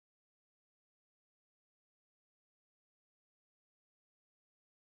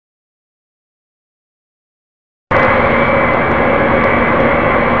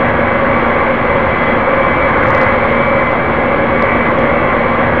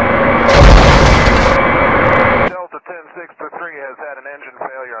Entry has had an engine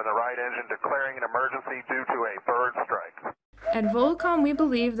failure on the right engine, declaring an emergency due to a bird strike. At Volacom, we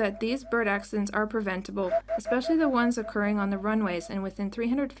believe that these bird accidents are preventable, especially the ones occurring on the runways and within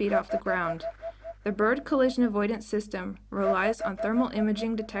 300 feet off the ground. The bird collision avoidance system relies on thermal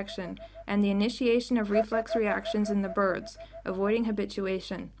imaging detection and the initiation of reflex reactions in the birds, avoiding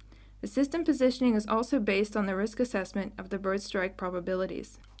habituation. The system positioning is also based on the risk assessment of the bird strike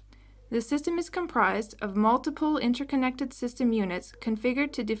probabilities. The system is comprised of multiple interconnected system units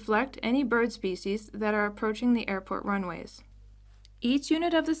configured to deflect any bird species that are approaching the airport runways. Each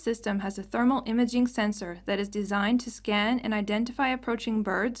unit of the system has a thermal imaging sensor that is designed to scan and identify approaching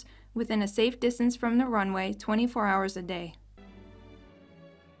birds within a safe distance from the runway 24 hours a day.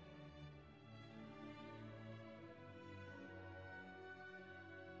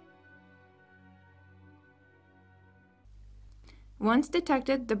 Once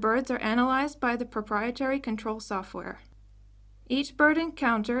detected, the birds are analyzed by the proprietary control software. Each bird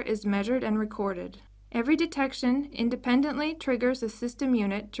encounter is measured and recorded. Every detection independently triggers a system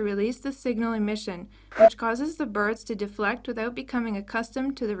unit to release the signal emission, which causes the birds to deflect without becoming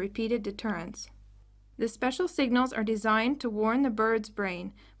accustomed to the repeated deterrence. The special signals are designed to warn the bird's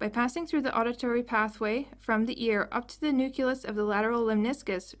brain by passing through the auditory pathway from the ear up to the nucleus of the lateral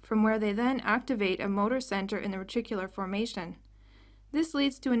lemniscus, from where they then activate a motor center in the reticular formation. This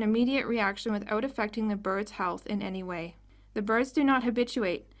leads to an immediate reaction without affecting the bird's health in any way. The birds do not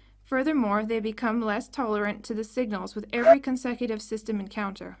habituate. Furthermore, they become less tolerant to the signals with every consecutive system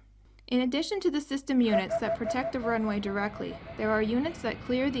encounter. In addition to the system units that protect the runway directly, there are units that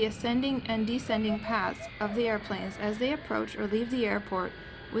clear the ascending and descending paths of the airplanes as they approach or leave the airport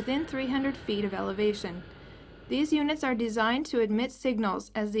within 300 feet of elevation. These units are designed to emit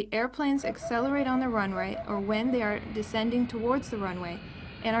signals as the airplanes accelerate on the runway or when they are descending towards the runway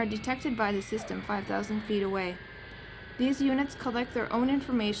and are detected by the system 5,000 feet away. These units collect their own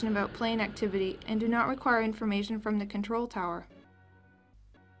information about plane activity and do not require information from the control tower.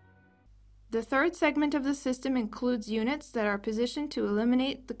 The third segment of the system includes units that are positioned to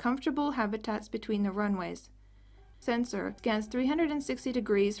eliminate the comfortable habitats between the runways. Sensor scans 360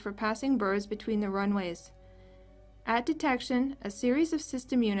 degrees for passing birds between the runways. At detection, a series of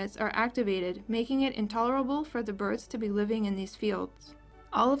system units are activated, making it intolerable for the birds to be living in these fields.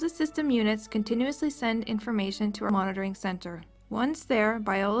 All of the system units continuously send information to our monitoring center. Once there,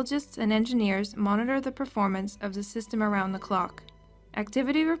 biologists and engineers monitor the performance of the system around the clock.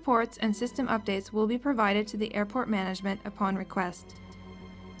 Activity reports and system updates will be provided to the airport management upon request.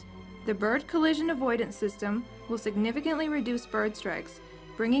 The bird collision avoidance system will significantly reduce bird strikes,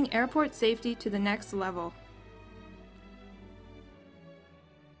 bringing airport safety to the next level.